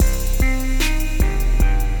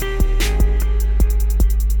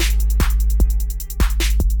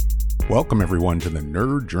Welcome, everyone, to the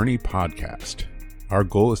Nerd Journey podcast. Our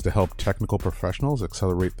goal is to help technical professionals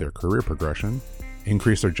accelerate their career progression,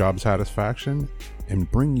 increase their job satisfaction,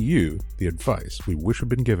 and bring you the advice we wish had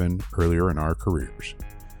been given earlier in our careers.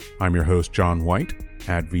 I'm your host, John White,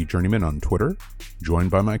 at VJourneyman on Twitter,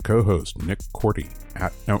 joined by my co-host, Nick Corti,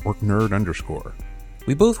 at NetworkNerd_.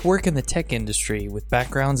 We both work in the tech industry with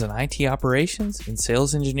backgrounds in IT operations and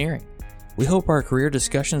sales engineering. We hope our career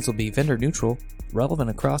discussions will be vendor neutral, relevant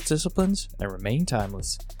across disciplines, and remain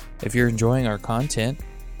timeless. If you're enjoying our content,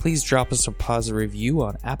 please drop us a positive review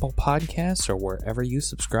on Apple Podcasts or wherever you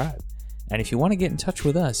subscribe. And if you want to get in touch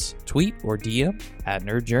with us, tweet or DM at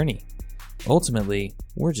Nerd Journey. Ultimately,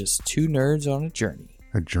 we're just two nerds on a journey.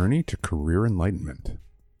 A journey to career enlightenment.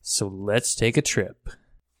 So let's take a trip.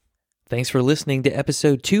 Thanks for listening to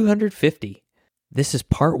episode 250. This is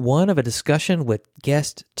part one of a discussion with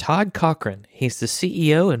guest Todd Cochrane. He's the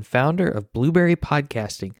CEO and founder of Blueberry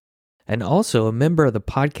Podcasting and also a member of the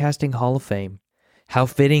Podcasting Hall of Fame. How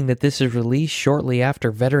fitting that this is released shortly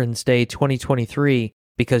after Veterans Day 2023,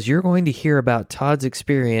 because you're going to hear about Todd's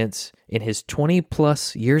experience in his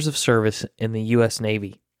 20-plus years of service in the U.S.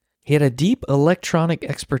 Navy. He had a deep electronic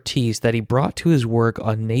expertise that he brought to his work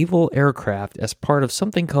on naval aircraft as part of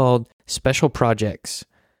something called special projects.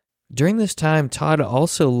 During this time, Todd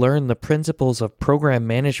also learned the principles of program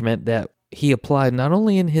management that he applied not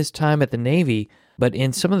only in his time at the Navy, but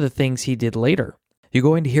in some of the things he did later. You're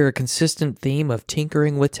going to hear a consistent theme of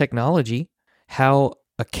tinkering with technology, how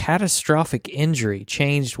a catastrophic injury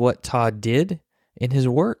changed what Todd did in his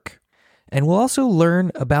work. And we'll also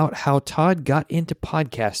learn about how Todd got into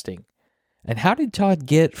podcasting. And how did Todd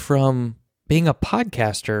get from being a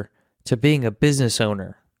podcaster to being a business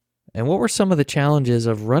owner? And what were some of the challenges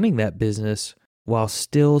of running that business while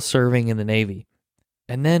still serving in the Navy?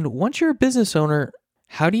 And then once you're a business owner,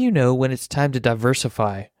 how do you know when it's time to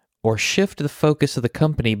diversify or shift the focus of the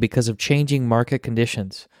company because of changing market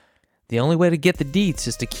conditions? The only way to get the deets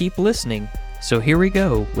is to keep listening. So here we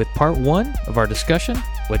go with part one of our discussion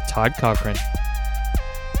with Todd Cochrane.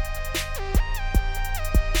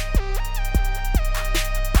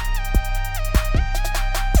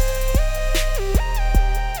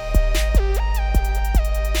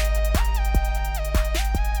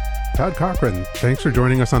 Todd Cochrane, thanks for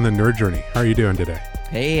joining us on the Nerd Journey. How are you doing today?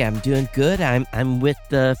 Hey, I'm doing good. I'm with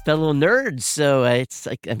fellow nerds, so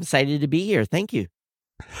I'm excited to be here. Thank you.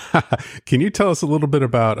 Can you tell us a little bit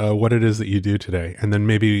about what it is that you do today? And then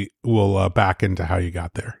maybe we'll back into how you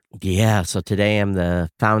got there. Yeah, so today I'm the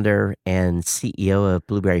founder and CEO of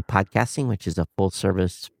Blueberry Podcasting, which is a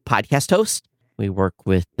full-service podcast host. We work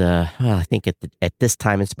with, I think at this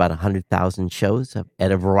time, it's about 100,000 shows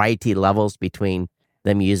at a variety of levels, between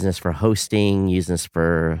them using this for hosting, using this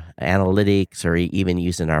for analytics, or even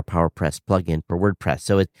using our PowerPress plugin for WordPress.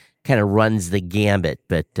 So it kind of runs the gambit.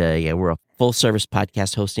 But we're a full-service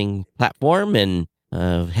podcast hosting platform and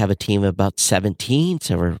have a team of about 17.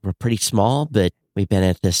 So we're pretty small, but we've been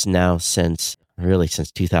at this now since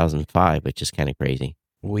 2005, which is kind of crazy.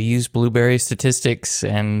 We use Blueberry statistics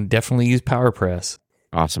and definitely use PowerPress.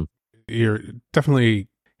 Awesome. You're definitely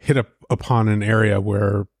hit upon an area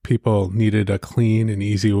where people needed a clean and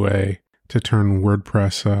easy way to turn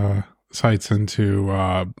WordPress sites into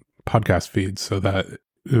podcast feeds, so that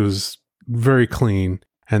it was very clean.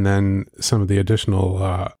 And then some of the additional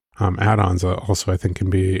add-ons also, I think, can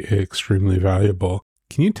be extremely valuable.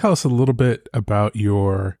 Can you tell us a little bit about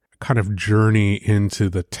your kind of journey into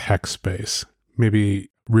the tech space? Maybe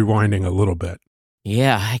rewinding a little bit.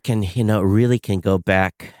 Yeah, I can, really can go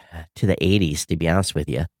back to the 80s, to be honest with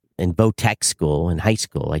you. In Tech school, in high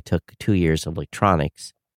school, I took 2 years of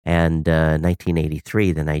electronics, and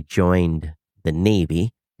 1983, then I joined the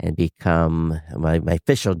Navy and my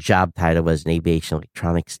official job title was an aviation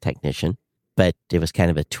electronics technician, but it was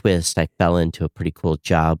kind of a twist. I fell into a pretty cool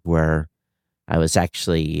job where I was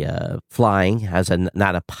actually flying. I was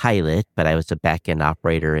not a pilot, but I was a back-end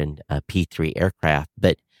operator in a P-3 aircraft,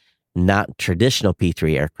 but not traditional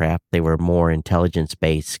P-3 aircraft. They were more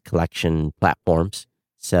intelligence-based collection platforms.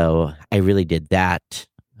 So I really did that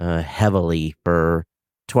heavily for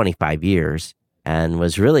 25 years and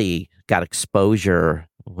got exposure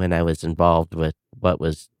when I was involved with what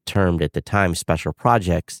was termed at the time special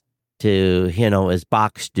projects to, as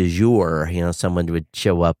box du jour. Someone would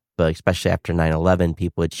show up, especially after 9/11,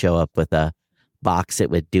 people would show up with a box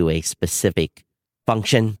that would do a specific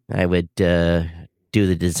function. I would do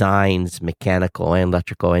the designs, mechanical and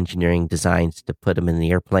electrical engineering designs, to put them in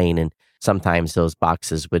the airplane, and sometimes those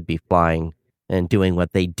boxes would be flying and doing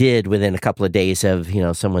what they did within a couple of days of,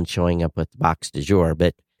 someone showing up with box du jour.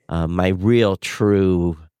 But my real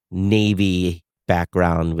true Navy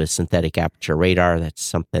background with synthetic aperture radar. That's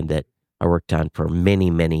something that I worked on for many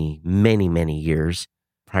years,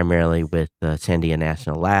 primarily with Sandia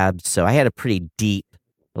National Labs. So I had a pretty deep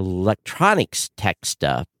electronics tech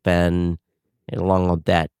stuff. And along with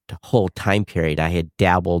that whole time period, I had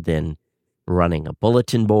dabbled in running a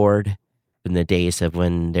bulletin board in the days of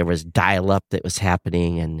when there was dial-up that was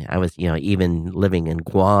happening. And I was, even living in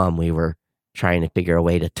Guam, we were trying to figure a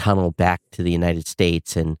way to tunnel back to the United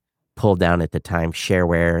States and pull down at the time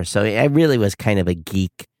shareware. So I really was kind of a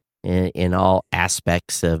geek in all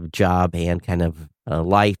aspects of job and kind of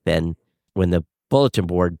life. And when the bulletin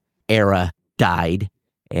board era died,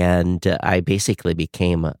 and I basically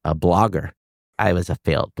became a blogger. I was a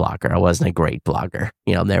failed blogger. I wasn't a great blogger.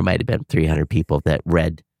 There might have been 300 people that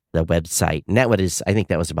read the website. And I think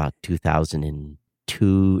that was about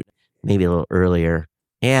 2002, maybe a little earlier.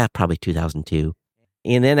 Yeah, probably 2002.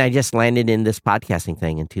 And then I just landed in this podcasting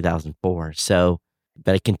thing in 2004.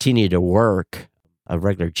 But I continued to work a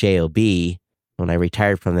regular JOB. When I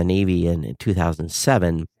retired from the Navy in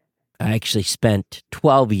 2007, I actually spent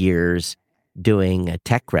 12 years doing a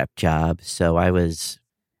tech rep job. So I was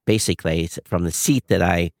basically from the seat that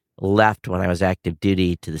I left when I was active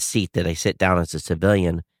duty to the seat that I sit down as a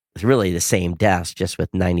civilian. It's really the same desk, just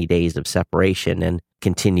with 90 days of separation, and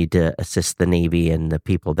continued to assist the Navy and the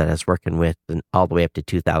people that I was working with and all the way up to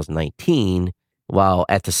 2019, while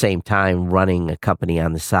at the same time running a company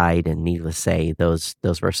on the side. And needless to say, those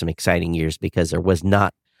were some exciting years because there was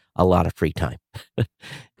not a lot of free time.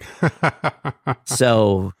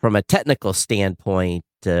 So from a technical standpoint,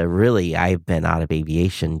 really, I've been out of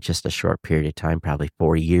aviation just a short period of time, probably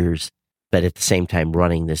 4 years, but at the same time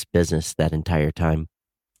running this business that entire time.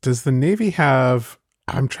 Does the Navy have,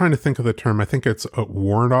 I'm trying to think of the term, I think it's a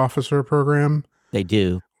warrant officer program? They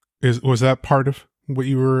do. Was that part of what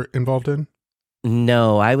you were involved in?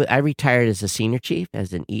 No, I retired as a senior chief,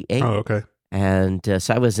 as an EA. Oh, okay. And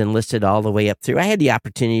so I was enlisted all the way up through. I had the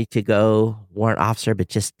opportunity to go warrant officer, but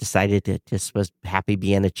just decided that just was happy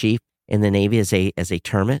being a chief in the Navy as a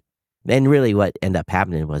termite. And really what ended up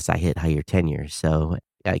happening was I hit higher tenure. So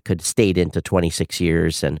I could have stayed into 26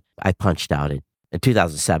 years, and I punched out in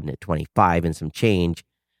 2007 at 25 and some change.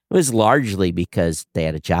 It was largely because they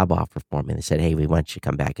had a job offer for me. They said, hey, we want you to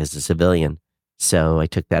come back as a civilian. So I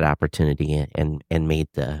took that opportunity and made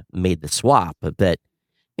the swap. But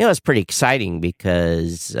it was pretty exciting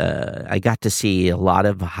because I got to see a lot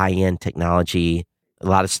of high-end technology, a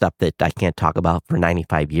lot of stuff that I can't talk about for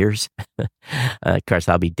 95 years. Of course,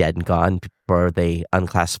 I'll be dead and gone before they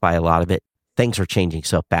unclassify a lot of it. Things were changing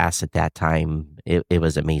so fast at that time. It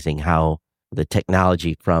was amazing how the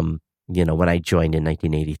technology from, when I joined in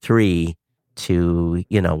 1983 to,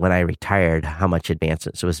 when I retired, how much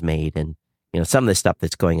advancements was made. And, some of the stuff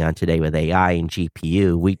that's going on today with AI and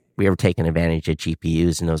GPU, we were taking advantage of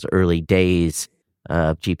GPUs in those early days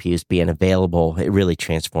of GPUs being available. It really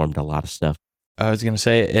transformed a lot of stuff. I was going to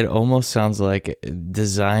say, it almost sounds like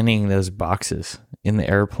designing those boxes in the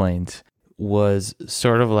airplanes was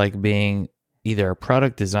sort of like being either a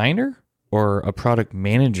product designer or a product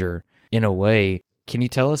manager in a way. Can you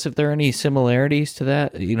tell us if there are any similarities to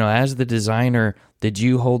that? As the designer, did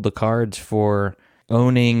you hold the cards for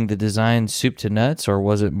owning the design soup to nuts, or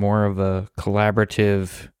was it more of a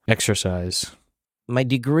collaborative exercise? My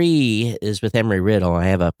degree is with Emory-Riddle. I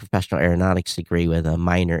have a professional aeronautics degree with a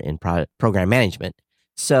minor in program management.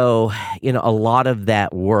 So, a lot of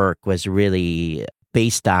that work was really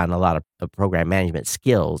based on a lot of program management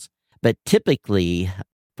skills. But typically,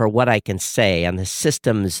 for what I can say, on the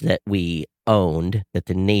systems that we owned, that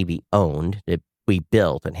the Navy owned, that we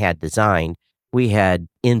built and had designed, we had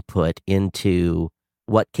input into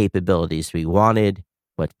what capabilities we wanted,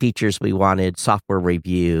 what features we wanted, software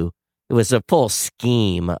review. It was a full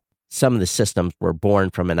scheme. Some of the systems were born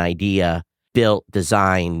from an idea, built,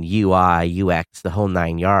 design, UI, UX, the whole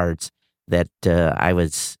 9 yards, that I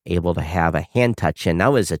was able to have a hand touch in. Now,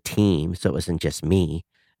 it was a team, so it wasn't just me.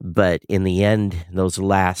 But in the end, those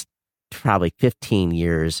last probably 15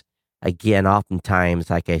 years, again, oftentimes,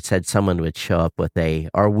 like I said, someone would show up with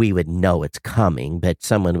or we would know it's coming, but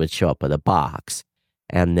someone would show up with a box.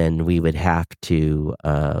 And then we would have to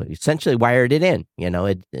essentially wire it in.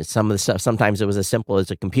 Some of the stuff, sometimes it was as simple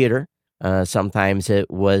as a computer. Sometimes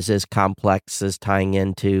it was as complex as tying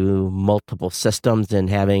into multiple systems and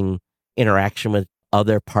having interaction with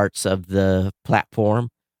other parts of the platform.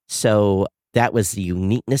 So that was the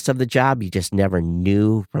uniqueness of the job. You just never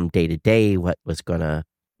knew from day to day what was going to.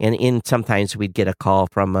 And sometimes we'd get a call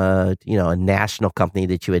from a national company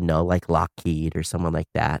that you would know, like Lockheed or someone like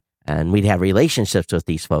that. And we'd have relationships with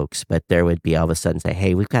these folks, but there would be all of a sudden say,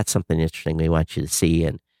 hey, we've got something interesting we want you to see.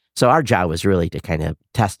 And So our job was really to kind of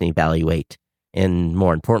test and evaluate, and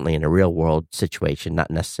more importantly, in a real world situation,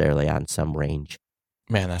 not necessarily on some range.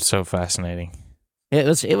 Man, that's so fascinating. It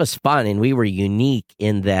was fun, and we were unique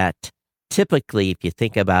in that typically, if you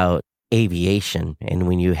think about aviation, and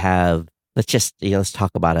when you have, let's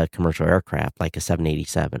talk about a commercial aircraft like a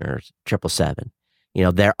 787 or 777.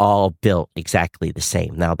 They're all built exactly the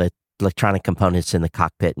same. Now, the electronic components in the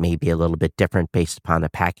cockpit may be a little bit different based upon the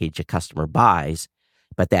package a customer buys,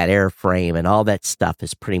 but that airframe and all that stuff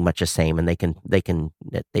is pretty much the same, and they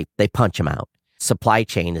punch them out. Supply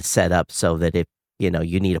chain is set up so that if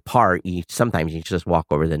you need a part, sometimes you just walk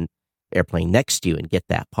over the airplane next to you and get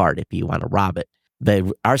that part if you want to rob it.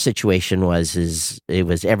 But our situation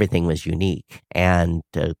everything was unique, and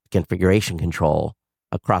configuration control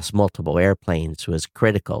across multiple airplanes was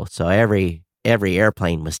critical. So every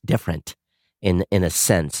airplane was different in a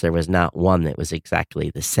sense. There was not one that was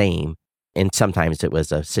exactly the same. And sometimes it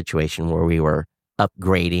was a situation where we were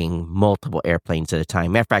upgrading multiple airplanes at a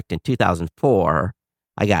time. Matter of fact, in 2004,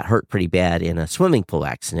 I got hurt pretty bad in a swimming pool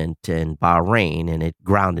accident in Bahrain, and it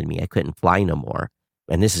grounded me. I couldn't fly no more.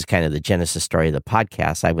 And this is kind of the genesis story of the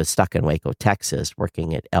podcast. I was stuck in Waco, Texas,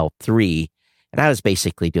 working at L3, and I was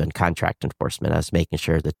basically doing contract enforcement. I was making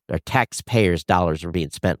sure that our taxpayers' dollars were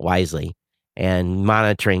being spent wisely and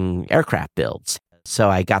monitoring aircraft builds. So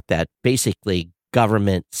I got that basically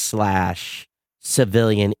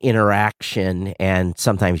government/civilian interaction, and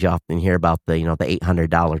sometimes you often hear about the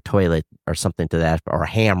 $800 toilet or something to that, or a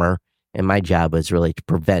hammer. And my job was really to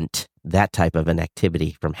prevent that type of an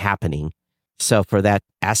activity from happening. So for that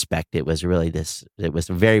aspect, it was a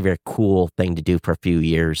very, very cool thing to do for a few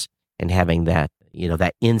years, and having that,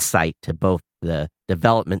 that insight to both the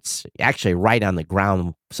developments, actually right on the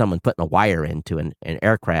ground, someone putting a wire into an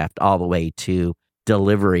aircraft, all the way to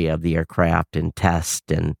delivery of the aircraft and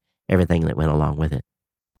test and everything that went along with it.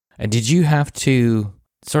 And did you have to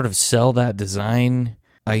sort of sell that design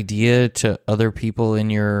idea to other people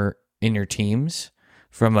in your teams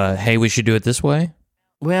from hey, we should do it this way?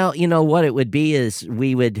 Well, what it would be is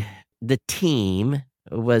the team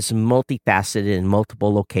was multifaceted in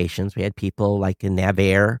multiple locations. We had people like in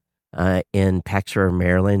Naval in Pax River,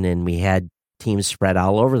 Maryland, and we had teams spread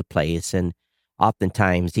all over the place. And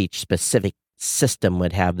oftentimes each specific system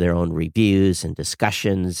would have their own reviews and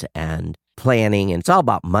discussions and planning. And it's all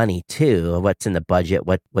about money too, what's in the budget,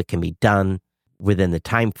 what can be done within the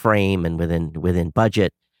time frame and within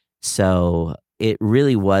budget. So it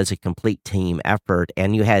really was a complete team effort,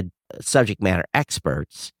 and you had subject matter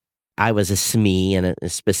experts. I was a SME in a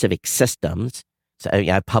specific systems. So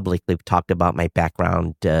I publicly talked about my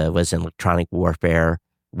background was in electronic warfare,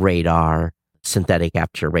 radar, synthetic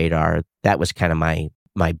aperture radar. That was kind of my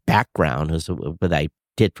background, was what I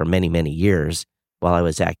did for many, many years while I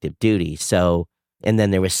was active duty. So, and then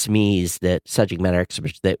there was SMEs, that subject matter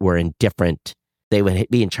experts that were in different, they would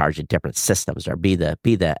be in charge of different systems or be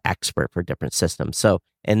the expert for different systems. So,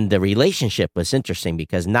 and the relationship was interesting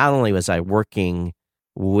because not only was I working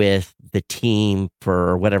with the team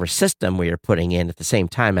for whatever system we were putting in, at the same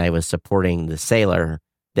time, I was supporting the sailor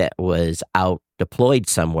that was out deployed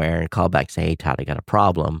somewhere and call back and say, "Hey, Todd, I got a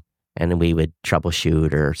problem." And then we would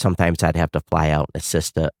troubleshoot, or sometimes I'd have to fly out and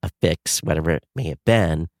assist a fix, whatever it may have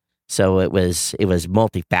been. So it was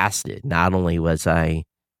multifaceted. Not only was I,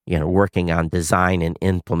 working on design and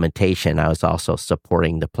implementation, I was also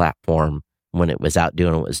supporting the platform when it was out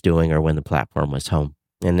doing what it was doing, or when the platform was home.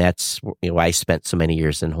 And that's why I spent so many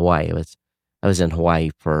years in Hawaii. I was in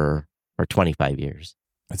Hawaii for 25 years.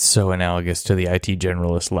 It's so analogous to the IT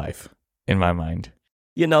generalist life in my mind.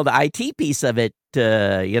 The IT piece of it,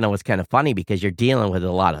 was kind of funny because you're dealing with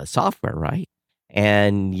a lot of software, right?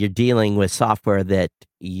 And you're dealing with software that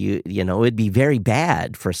it would be very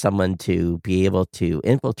bad for someone to be able to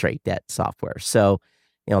infiltrate that software. So,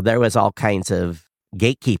 there was all kinds of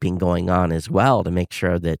gatekeeping going on as well to make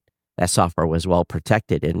sure that software was well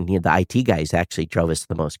protected. And the IT guys actually drove us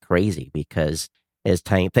the most crazy because as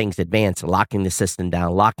things advanced, locking the system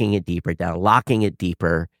down, locking it deeper down, locking it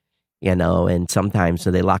deeper, and sometimes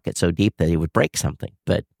they lock it so deep that it would break something.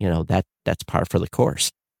 But, that's par for the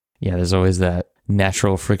course. Yeah, there's always that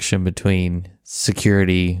natural friction between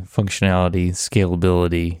security, functionality,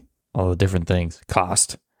 scalability, all the different things,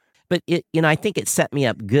 cost. But I think it set me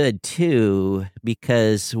up good too,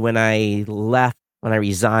 because when I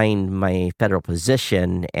resigned my federal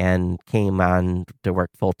position and came on to work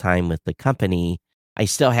full time with the company, I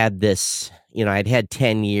still had this, I'd had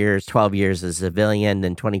 10 years, 12 years as a civilian,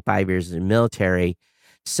 then 25 years in the military.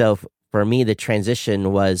 So for me, the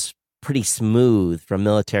transition was pretty smooth from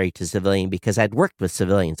military to civilian because I'd worked with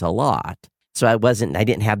civilians a lot. So I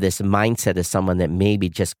didn't have this mindset as someone that maybe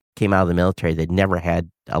just came out of the military that never had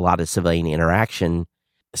a lot of civilian interaction.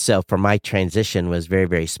 So for my transition was very,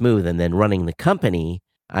 very smooth. And then running the company,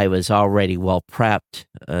 I was already well prepped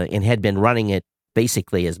and had been running it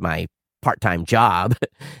basically as my part-time job,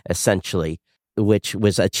 essentially, which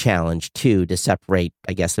was a challenge too, to separate,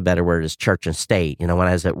 I guess the better word is church and state. When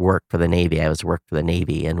I was at work for the Navy, I was work for the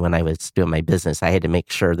Navy. And when I was doing my business, I had to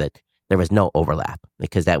make sure that there was no overlap,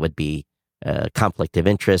 because that would be conflict of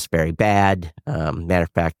interest, very bad. Matter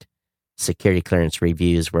of fact, security clearance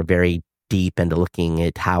reviews were very deep into looking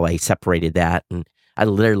at how I separated that. And I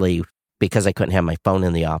literally, because I couldn't have my phone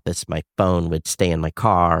in the office, my phone would stay in my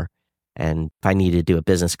car. And if I needed to do a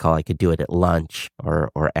business call, I could do it at lunch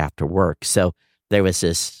or after work. So there was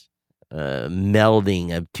this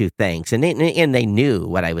melding of two things. And they knew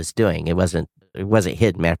what I was doing. It wasn't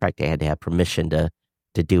hidden. Matter of fact, I had to have permission to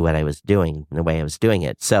do what I was doing the way I was doing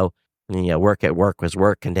it. So, work at work was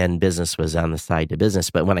work, and then business was on the side to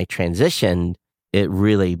business. But when I transitioned, it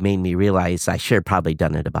really made me realize I should have probably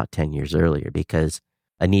done it about 10 years earlier, because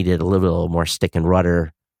I needed a little more stick and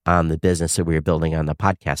rudder on the business that we were building on the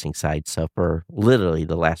podcasting side. So for literally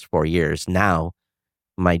the last 4 years now,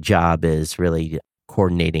 my job is really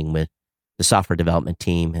coordinating with the software development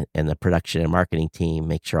team and the production and marketing team,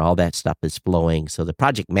 make sure all that stuff is flowing. So the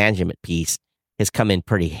project management piece has come in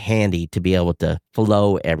pretty handy to be able to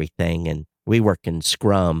flow everything. And we work in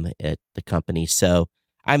Scrum at the company. So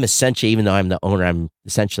I'm essentially, even though I'm the owner, I'm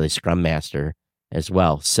essentially Scrum Master as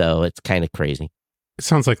well. So it's kind of crazy. It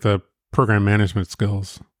sounds like the program management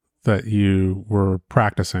skills that you were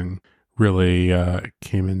practicing really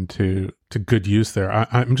came into good use there.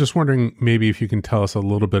 I'm just wondering maybe if you can tell us a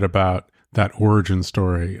little bit about that origin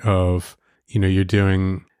story of, you're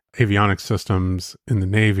doing avionics systems in the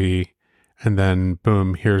Navy, and then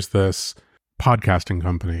boom, here's this podcasting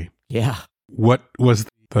company. Yeah. What was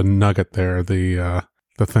the nugget there, the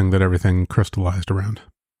thing that everything crystallized around?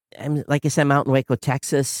 Like I said, I'm out in Waco,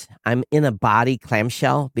 Texas. I'm in a body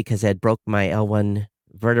clamshell because I had broke my L1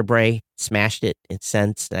 vertebrae, smashed it. It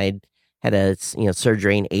sensed. I'd had a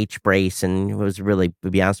surgery and H brace, and was really,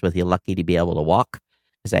 to be honest with you, lucky to be able to walk,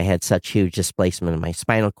 because I had such huge displacement in my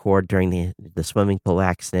spinal cord during the swimming pool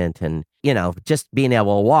accident. And, just being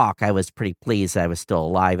able to walk, I was pretty pleased I was still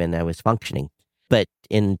alive and I was functioning. But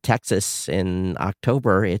in Texas in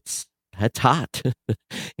October, it's hot.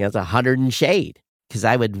 It's 100 and shade. Because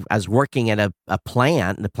I was working at a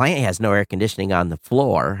plant. The plant has no air conditioning on the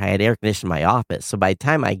floor. I had air conditioning in my office. So by the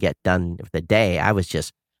time I get done with the day, I was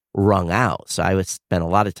just wrung out. So I would spend a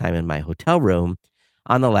lot of time in my hotel room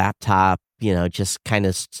on the laptop, just kind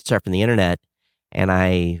of surfing the internet. And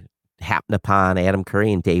I happened upon Adam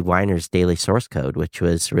Curry and Dave Weiner's Daily Source Code, which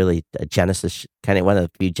was really a Genesis, kind of one of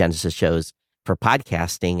the few Genesis shows for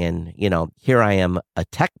podcasting. And, here I am, a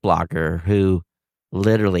tech blogger who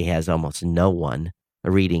literally has almost no one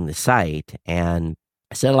reading the site. And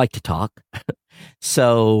I said, I like to talk.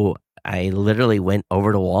 So I literally went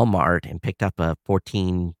over to Walmart and picked up a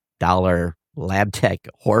 $14 LabTech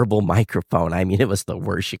horrible microphone. I mean, it was the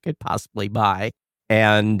worst you could possibly buy.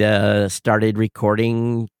 And started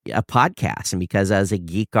recording a podcast. And because I was a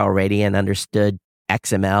geek already and understood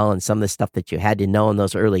XML and some of the stuff that you had to know in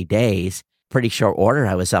those early days, pretty short order,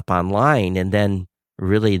 I was up online. And then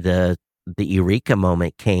really the eureka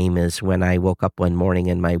moment came is when I woke up one morning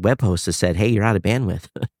and my web hostess said, "Hey, you're out of bandwidth.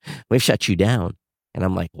 We've shut you down." And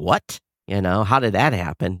I'm like, what? How did that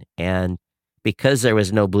happen? And because there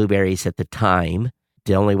was no Blueberries at the time,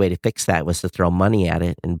 the only way to fix that was to throw money at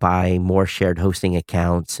it and buy more shared hosting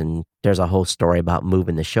accounts. And there's a whole story about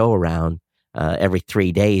moving the show around every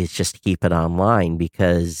 3 days just to keep it online,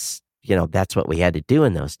 because, that's what we had to do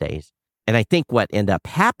in those days. And I think what ended up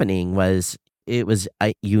happening was it was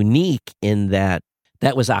unique in that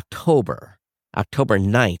was October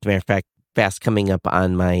 9th. Matter of fact, fast coming up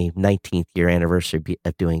on my 19th year anniversary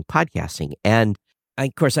of doing podcasting. And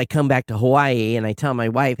of course, I come back to Hawaii and I tell my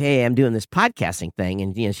wife, "Hey, I'm doing this podcasting thing."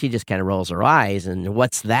 And, she just kind of rolls her eyes and,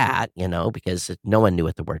 "What's that?" Because no one knew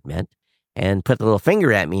what the word meant, and put the little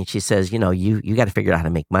finger at me. And she says, you got to figure out how to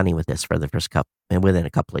make money with this for the first couple, and within a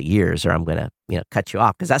couple of years, or I'm going to, cut you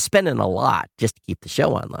off, because I was spending a lot just to keep the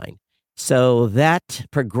show online. So that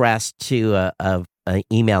progressed to an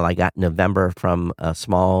email I got in November from a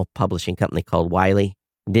small publishing company called Wiley.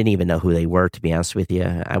 Didn't even know who they were, to be honest with you.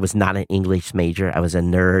 I was not an English major. I was a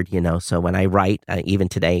nerd, so when I write, even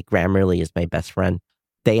today, Grammarly is my best friend.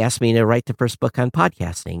 They asked me to write the first book on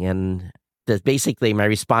podcasting. And basically my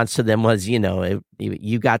response to them was,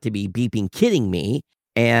 you got to be beeping kidding me.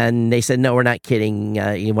 And they said, "No, we're not kidding.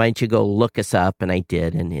 Why don't you go look us up?" And I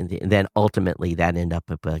did. And then ultimately that ended up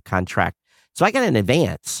with a contract So I got an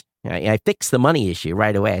advance. I fixed the money issue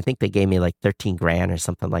right away. I think they gave me like 13 grand or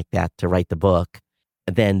something like that to write the book.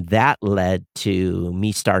 Then that led to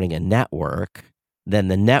me starting a network. Then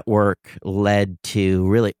the network led to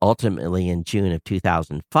really ultimately in June of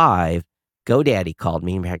 2005, GoDaddy called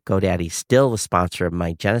me. GoDaddy's still the sponsor of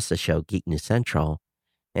my Genesis show, Geek News Central.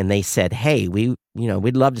 And they said, hey, we'd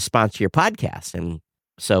love to sponsor your podcast. And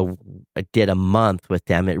so I did a month with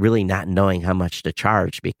them, really not knowing how much to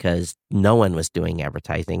charge because no one was doing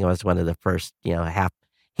advertising. I was one of the first,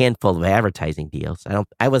 handful of advertising deals.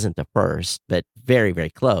 I wasn't the first, but very, very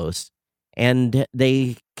close. And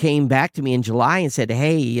they came back to me in July and said,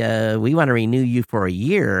 hey, we want to renew you for a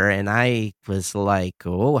year. And I was like,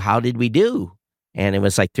 oh, how did we do? And it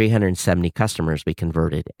was like 370 customers we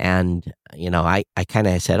converted. And, I kind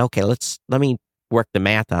of said, okay, let me work the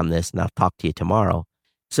math on this and I'll talk to you tomorrow.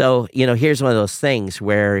 So, here's one of those things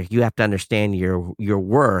where you have to understand your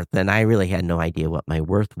worth. And I really had no idea what my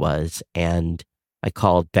worth was. And I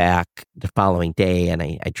called back the following day and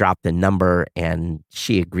I dropped the number and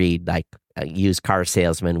she agreed, like a used car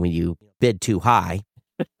salesman, when you bid too high.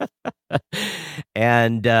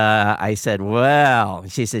 And I said, well,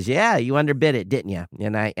 she says, yeah, you underbid it, didn't you?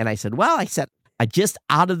 And I said, well, I just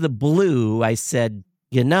out of the blue, I said,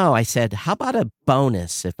 how about a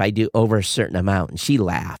bonus if I do over a certain amount? And she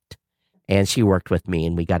laughed and she worked with me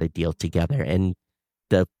and we got a deal together. And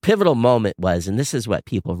the pivotal moment was, and this is what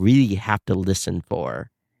people really have to listen for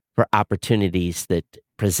opportunities that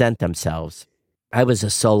present themselves. I was a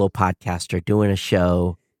solo podcaster doing a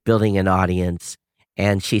show, building an audience.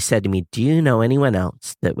 And she said to me, do you know anyone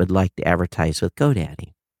else that would like to advertise with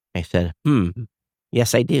GoDaddy? I said,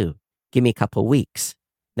 yes, I do. Give me a couple of weeks.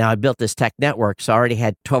 Now, I built this tech network, so I already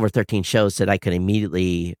had 12 or 13 shows that I could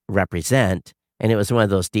immediately represent. And it was one of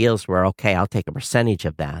those deals where, okay, I'll take a percentage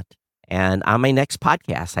of that. And on my next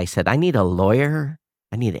podcast, I said, I need a lawyer,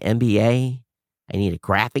 I need an MBA, I need a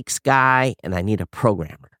graphics guy, and I need a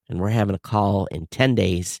programmer. And we're having a call in 10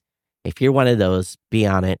 days. If you're one of those, be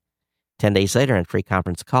on it. 10 days later on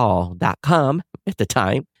freeconferencecall.com at the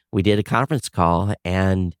time, we did a conference call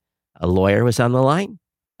and a lawyer was on the line,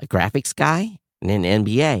 a graphics guy, and an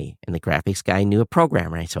MBA. And the graphics guy knew a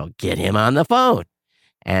programmer. I said, well, get him on the phone.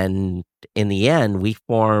 And in the end, we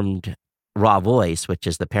formed Raw Voice, which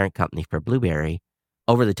is the parent company for Blueberry,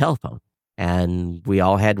 over the telephone. And we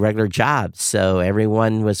all had regular jobs. So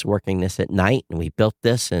everyone was working this at night and we built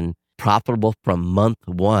this and profitable from month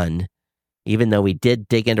one. Even though we did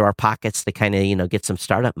dig into our pockets to kind of, get some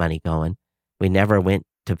startup money going, we never went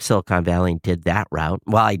to Silicon Valley and did that route.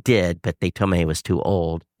 Well, I did, but they told me I was too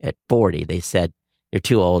old. At 40, they said, you're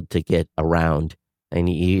too old to get around and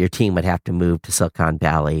your team would have to move to Silicon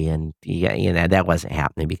Valley. And that wasn't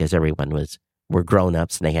happening because everyone were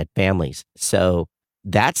grown-ups and they had families. So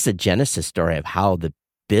that's the genesis story of how the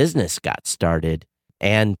business got started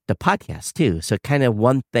and the podcast too. So kind of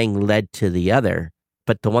one thing led to the other.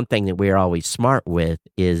 But the one thing that we were always smart with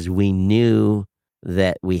is we knew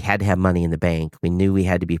that we had to have money in the bank. We knew we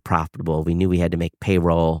had to be profitable. We knew we had to make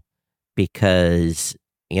payroll because,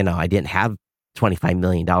 I didn't have $25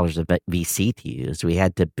 million of VC to use. We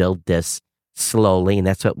had to build this slowly. And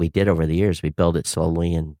that's what we did over the years. We built it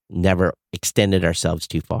slowly and never extended ourselves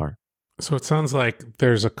too far. So it sounds like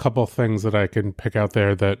there's a couple things that I can pick out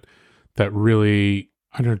there that really,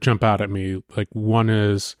 jump out at me. Like one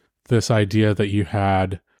is this idea that you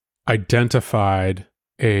had identified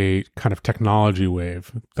a kind of technology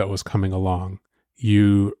wave that was coming along.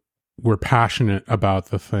 You were passionate about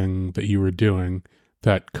the thing that you were doing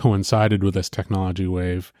that coincided with this technology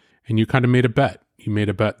wave, and you kind of made a bet. You made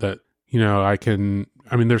a bet that,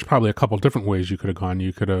 there's probably a couple different ways you could have gone.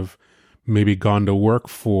 You could have maybe gone to work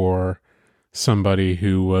for somebody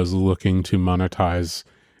who was looking to monetize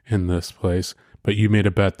in this place, but you made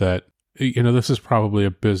a bet that, this is probably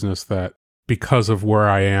a business that, because of where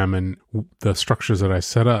I am and the structures that I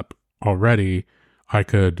set up already, I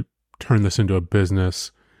could turn this into a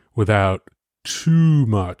business without too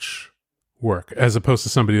much work, as opposed to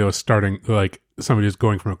somebody that was starting, like somebody who's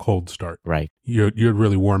going from a cold start. Right. You had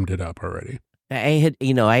really warmed it up already. I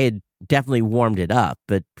had definitely warmed it up,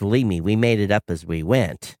 but believe me, we made it up as we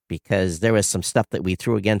went because there was some stuff that we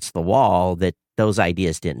threw against the wall that those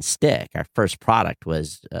ideas didn't stick. Our first product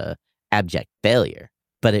was abject failure,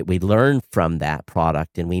 but we learned from that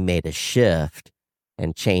product and we made a shift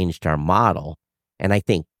and changed our model. And I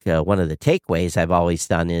think one of the takeaways I've always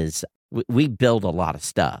done is we build a lot of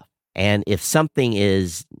stuff. And if something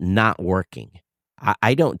is not working,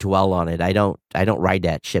 I don't dwell on it. I don't ride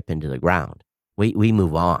that ship into the ground. We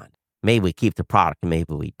move on. Maybe we keep the product,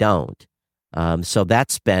 maybe we don't. So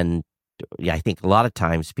that's been I think a lot of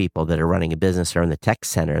times people that are running a business or in the tech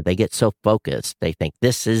center, they get so focused. They think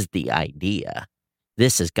this is the idea.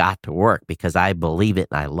 This has got to work because I believe it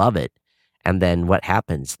and I love it. And then what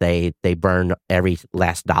happens? They burn every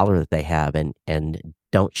last dollar that they have and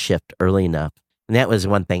don't shift early enough. And that was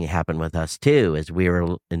one thing that happened with us too, is we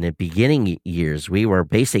were in the beginning years, we were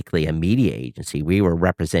basically a media agency. We were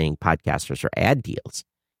representing podcasters for ad deals.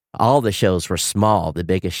 All the shows were small. The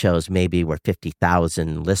biggest shows maybe were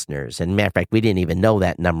 50,000 listeners. And matter of fact, we didn't even know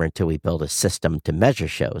that number until we built a system to measure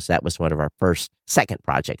shows. That was one of our second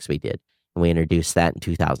projects we did. And we introduced that in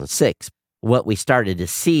 2006. What we started to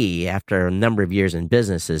see after a number of years in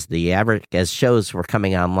business is as shows were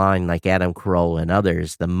coming online like Adam Carolla and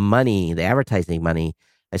others, the advertising money,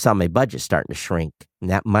 I saw my budget starting to shrink. And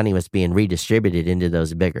that money was being redistributed into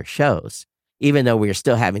those bigger shows. Even though we were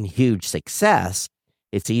still having huge success,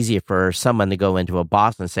 it's easier for someone to go into a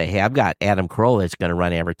boss and say, hey, I've got Adam Carolla that's going to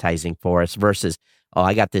run advertising for us versus, oh,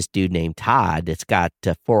 I got this dude named Todd that's got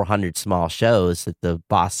 400 small shows that the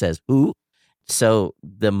boss says, who? So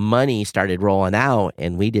the money started rolling out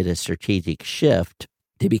and we did a strategic shift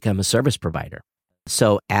to become a service provider.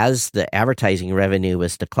 So as the advertising revenue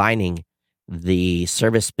was declining, the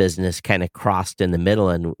service business kind of crossed in the middle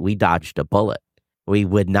and we dodged a bullet. We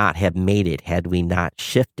would not have made it had we not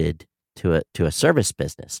shifted to a service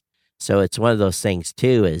business. So it's one of those things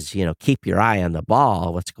too, is, keep your eye on the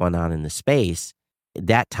ball, what's going on in the space. At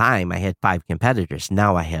that time I had 5 competitors.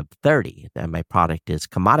 Now I have 30 and my product is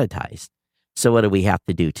commoditized. So what do we have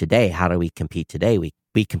to do today? How do we compete today?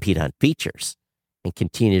 We compete on features and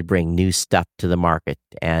continue to bring new stuff to the market.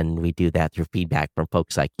 And we do that through feedback from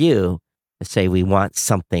folks like you to say, we want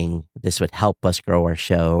something, this would help us grow our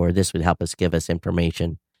show, or this would help us give us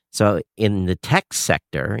information. So in the tech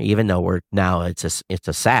sector, even though it's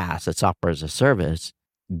a SaaS, it's software as a service,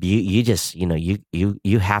 you just,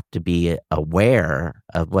 you have to be aware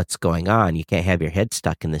of what's going on. You can't have your head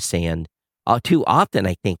stuck in the sand. Too often,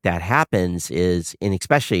 I think that happens and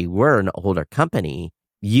especially we're an older company,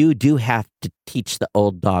 you do have to teach the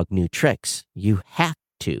old dog new tricks. You have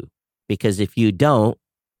to, because if you don't,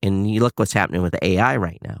 and you look what's happening with AI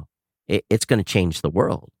right now, it's going to change the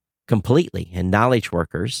world completely. And knowledge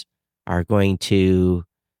workers are going to,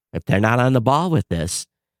 if they're not on the ball with this,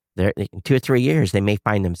 in 2 or 3 years, they may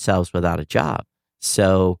find themselves without a job.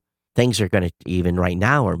 So things are going to, even right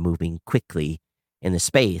now, are moving quickly in the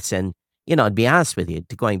space. And to be honest with you,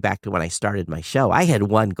 going back to when I started my show, I had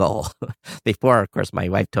one goal. Before, of course, my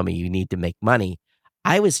wife told me you need to make money.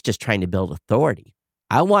 I was just trying to build authority.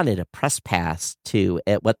 I wanted a press pass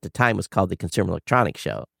at what the time was called the Consumer Electronics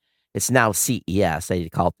Show. It's now CES. They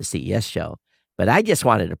call it the CES show. But I just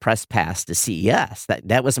wanted a press pass to CES.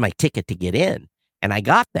 That was my ticket to get in. And I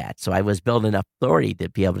got that. So I was building up authority to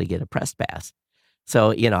be able to get a press pass.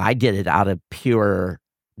 So, I did it out of pure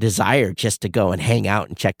desire just to go and hang out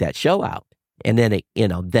and check that show out. And then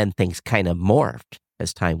then things kind of morphed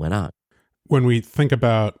as time went on. When we think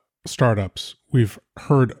about startups, we've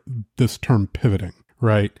heard this term pivoting,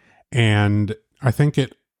 right? And I think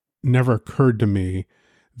it never occurred to me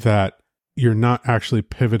that you're not actually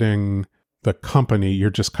pivoting the company, you're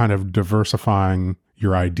just kind of diversifying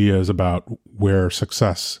your ideas about where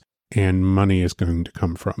success and money is going to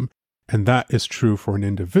come from. And that is true for an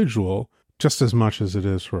individual just as much as it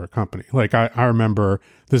is for a company. Like I remember,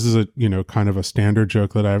 this is a, kind of a standard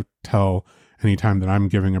joke that I tell anytime that I'm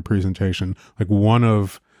giving a presentation. Like one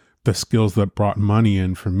of the skills that brought money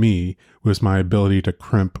in for me was my ability to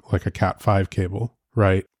crimp like a Cat5 cable,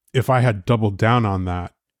 right? If I had doubled down on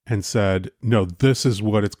that and said, no, this is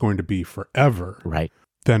what it's going to be forever, right,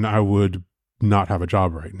 then I would not have a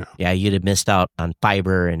job right now. Yeah, you'd have missed out on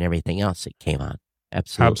fiber and everything else that came on.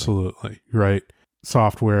 Absolutely, right?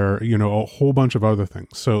 Software, a whole bunch of other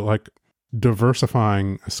things. So like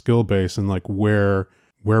diversifying a skill base and like where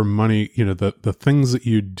money, the things that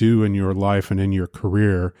you do in your life and in your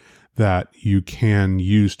career that you can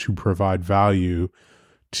use to provide value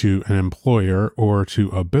to an employer or to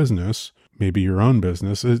a business, maybe your own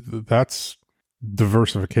business, that's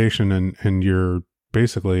diversification, and you're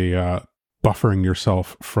basically buffering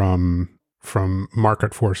yourself from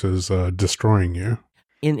market forces destroying you.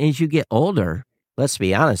 And as you get older, let's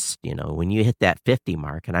be honest, when you hit that 50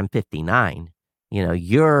 mark, and I'm 59,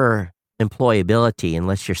 your employability,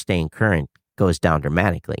 unless you're staying current, goes down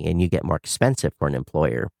dramatically and you get more expensive for an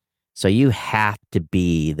employer. So you have to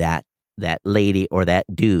be that lady or that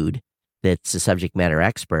dude that's a subject matter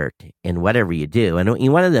expert in whatever you do.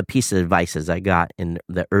 And one of the pieces of advice I got in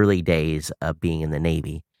the early days of being in the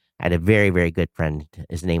Navy, I had a very, very good friend.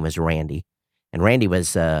 His name was Randy. And Randy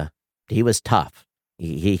was, he was tough.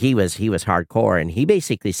 he was hardcore, and he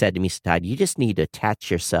basically said to me, Todd, you just need to attach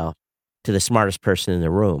yourself to the smartest person in the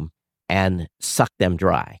room and suck them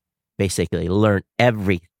dry. Basically, learn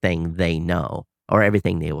everything they know or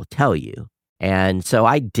everything they will tell you. And so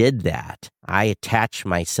I did that. I attached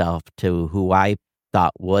myself to who I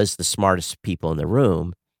thought was the smartest people in the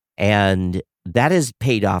room, and that has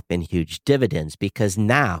paid off in huge dividends because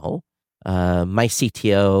now my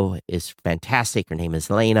CTO is fantastic. Her name is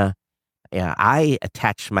Lena. Yeah, I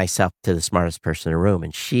attached myself to the smartest person in the room,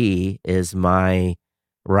 and she is my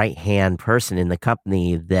right-hand person in the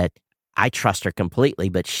company that I trust her completely,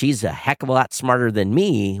 but she's a heck of a lot smarter than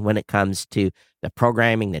me when it comes to the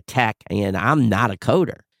programming, the tech, and I'm not a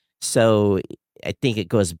coder. So I think it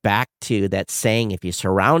goes back to that saying, if you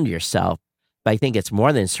surround yourself, but I think it's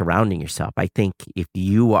more than surrounding yourself. I think if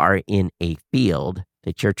you are in a field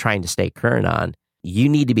that you're trying to stay current on, you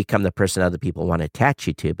need to become the person other people want to attach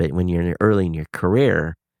you to. But when you're early in your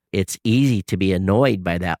career, it's easy to be annoyed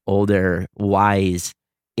by that older, wise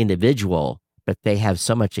individual, but they have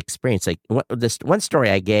so much experience. Like this one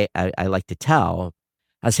story I like to tell,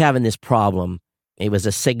 I was having this problem. It was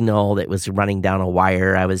a signal that was running down a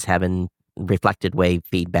wire. I was having reflected wave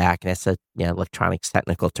feedback, and that's a electronics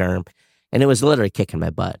technical term. And it was literally kicking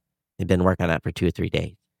my butt. I'd been working on that for 2 or 3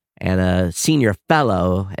 days. And a senior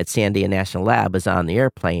fellow at Sandia National Lab was on the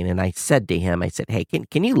airplane, and I said to him, I said, hey,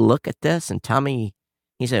 can you look at this and tell me?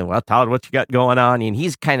 He said, well, Todd, what you got going on? And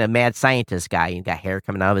he's kind of a mad scientist guy. He got hair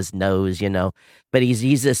coming out of his nose, but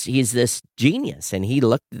he's this genius. And he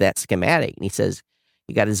looked at that schematic, and he says,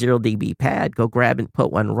 you got a 0 dB pad, go grab and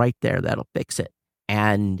put one right there. That'll fix it.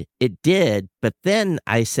 And it did. But then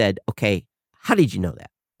I said, okay, how did you know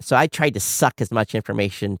that? So I tried to suck as much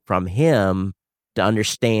information from him to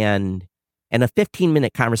understand. And a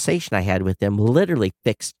 15-minute conversation I had with him literally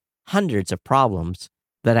fixed hundreds of problems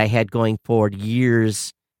that I had going forward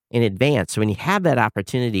years in advance. So when you have that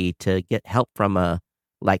opportunity to get help from a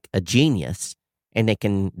genius, and they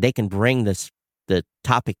can bring the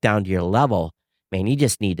topic down to your level, man, you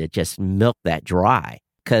just need to just milk that dry.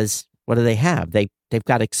 Because what do they have? They've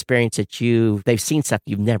got experience they've seen stuff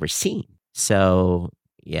you've never seen. So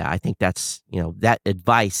yeah, I think that's, that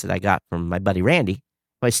advice that I got from my buddy Randy,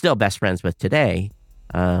 who I'm still best friends with today,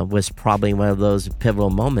 was probably one of those pivotal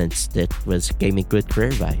moments that gave me good career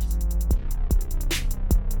advice.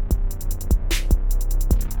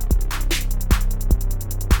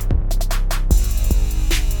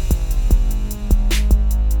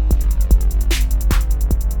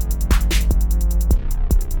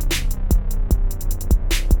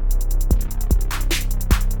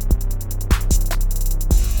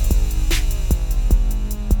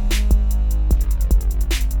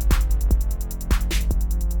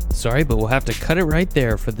 Sorry, but we'll have to cut it right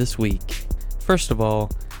there for this week. First of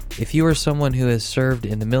all, if you are someone who has served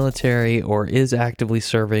in the military or is actively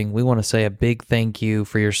serving, we want to say a big thank you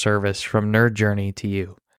for your service from Nerd Journey to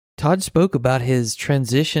you. Todd spoke about his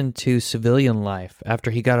transition to civilian life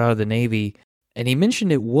after he got out of the Navy, and he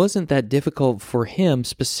mentioned it wasn't that difficult for him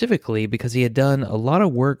specifically because he had done a lot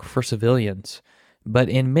of work for civilians. But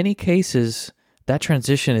in many cases, that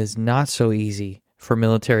transition is not so easy for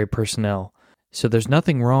military personnel. So there's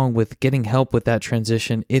nothing wrong with getting help with that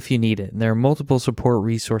transition if you need it. And there are multiple support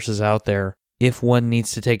resources out there if one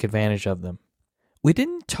needs to take advantage of them. We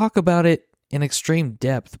didn't talk about it in extreme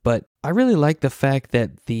depth, but I really like the fact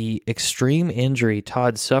that the extreme injury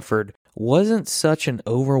Todd suffered wasn't such an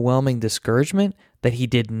overwhelming discouragement that he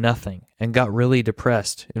did nothing and got really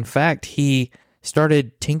depressed. In fact, he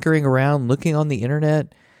started tinkering around, looking on the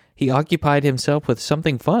internet. He occupied himself with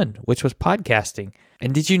something fun, which was podcasting.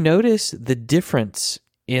 And did you notice the difference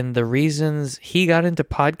in the reasons he got into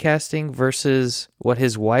podcasting versus what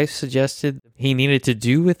his wife suggested he needed to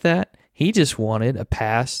do with that? He just wanted a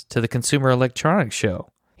pass to the Consumer Electronics Show.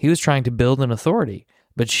 He was trying to build an authority,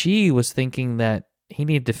 but she was thinking that he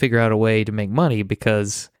needed to figure out a way to make money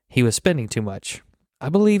because he was spending too much. I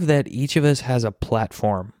believe that each of us has a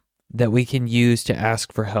platform that we can use to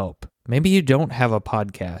ask for help. Maybe you don't have a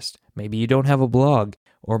podcast. Maybe you don't have a blog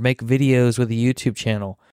or make videos with a YouTube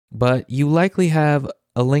channel, but you likely have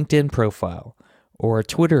a LinkedIn profile or a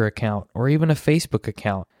Twitter account or even a Facebook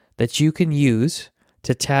account that you can use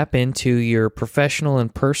to tap into your professional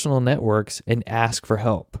and personal networks and ask for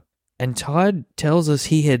help. And Todd tells us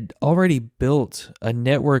he had already built a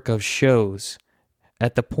network of shows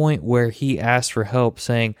at the point where he asked for help,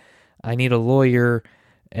 saying, I need a lawyer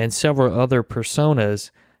and several other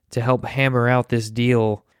personas to help hammer out this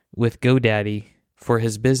deal with GoDaddy for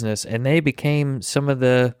his business, and they became some of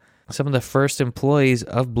the first employees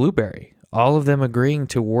of Blueberry, all of them agreeing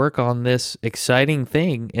to work on this exciting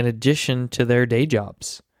thing in addition to their day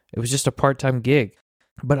jobs. It was just a part-time gig.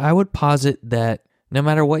 But I would posit that no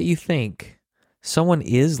matter what you think, someone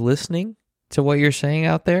is listening to what you're saying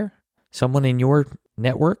out there, someone in your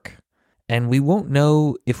network, and we won't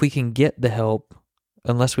know if we can get the help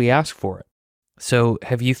unless we ask for it. So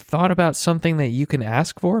have you thought about something that you can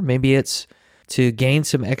ask for? Maybe it's to gain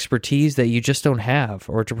some expertise that you just don't have,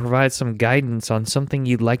 or to provide some guidance on something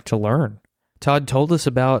you'd like to learn. Todd told us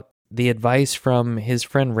about the advice from his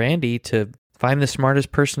friend Randy to find the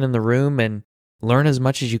smartest person in the room and learn as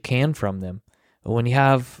much as you can from them. When you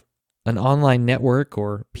have an online network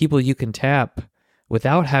or people you can tap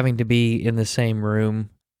without having to be in the same room,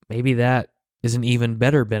 maybe that is an even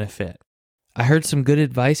better benefit. I heard some good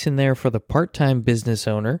advice in there for the part-time business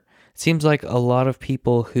owner. It seems like a lot of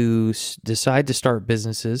people who decide to start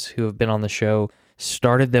businesses who have been on the show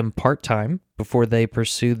started them part-time before they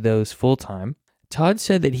pursued those full-time. Todd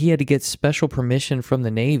said that he had to get special permission from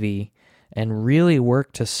the Navy and really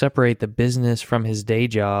work to separate the business from his day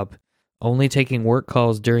job, only taking work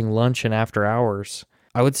calls during lunch and after hours.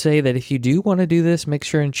 I would say that if you do want to do this, make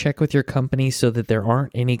sure and check with your company so that there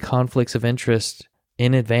aren't any conflicts of interest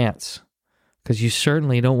in advance, because you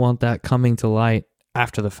certainly don't want that coming to light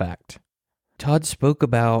after the fact. Todd spoke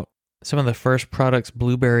about some of the first products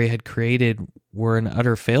Blueberry had created were an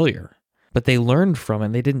utter failure, but they learned from it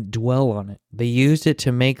and they didn't dwell on it. They used it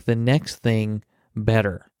to make the next thing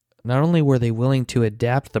better. Not only were they willing to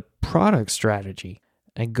adapt the product strategy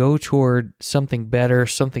and go toward something better,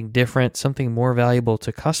 something different, something more valuable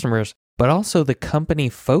to customers, but also the company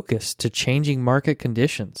focused to changing market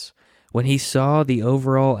conditions. When he saw the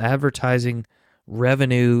overall advertising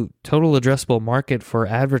revenue, total addressable market for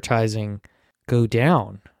advertising go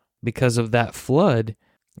down because of that flood,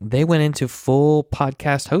 they went into full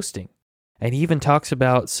podcast hosting. And he even talks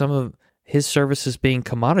about some of his services being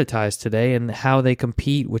commoditized today and how they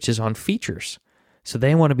compete, which is on features. So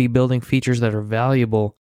they want to be building features that are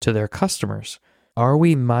valuable to their customers. Are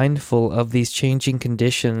we mindful of these changing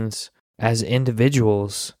conditions as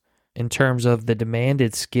individuals in terms of the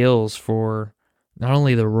demanded skills for not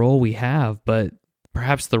only the role we have, but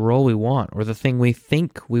perhaps the role we want or the thing we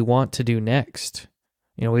think we want to do next?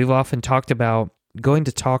 You know, we've often talked about going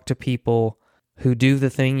to talk to people who do the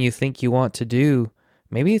thing you think you want to do.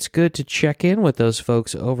 Maybe it's good to check in with those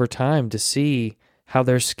folks over time to see how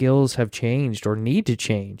their skills have changed or need to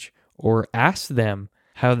change, or ask them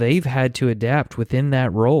how they've had to adapt within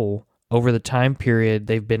that role over the time period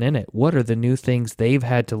they've been in it. What are the new things they've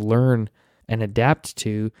had to learn and adapt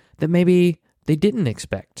to that maybe they didn't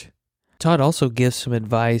expect? Todd also gives some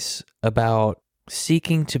advice about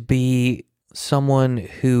seeking to be someone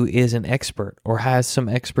who is an expert or has some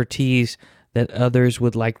expertise that others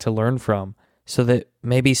would like to learn from, so that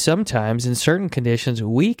maybe sometimes in certain conditions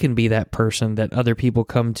we can be that person that other people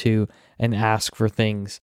come to and ask for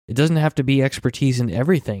things. It doesn't have to be expertise in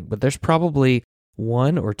everything, but there's probably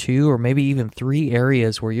one or two or maybe even three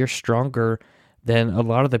areas where you're stronger than a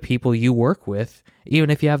lot of the people you work with, even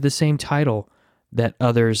if you have the same title that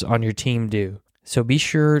others on your team do. So be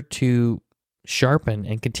sure to sharpen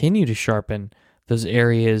and continue to sharpen those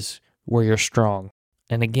areas where you're strong.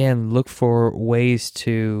 And again, look for ways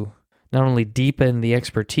to not only deepen the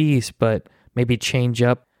expertise, but maybe change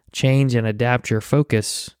and adapt your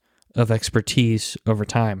focus of expertise over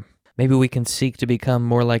time. Maybe we can seek to become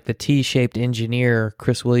more like the T-shaped engineer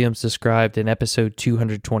Chris Williams described in episode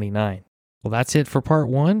 229. Well, that's it for part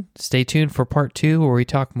 1. Stay tuned for part 2, where we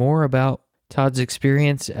talk more about Todd's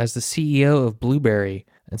experience as the CEO of Blueberry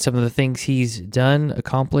and some of the things he's done,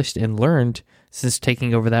 accomplished, and learned since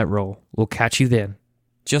taking over that role. We'll catch you then.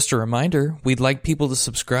 Just a reminder, we'd like people to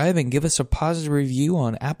subscribe and give us a positive review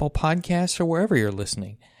on Apple Podcasts or wherever you're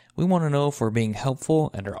listening. We want to know if we're being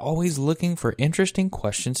helpful and are always looking for interesting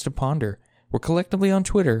questions to ponder. We're collectively on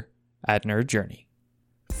Twitter @NerdJourney.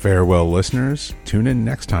 Farewell, listeners. Tune in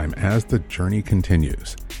next time as the journey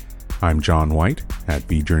continues. I'm John White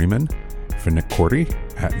 @BJourneyman, for Nick Cordy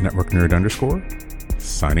 @NetworkNerd_,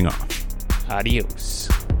 signing off. Adios.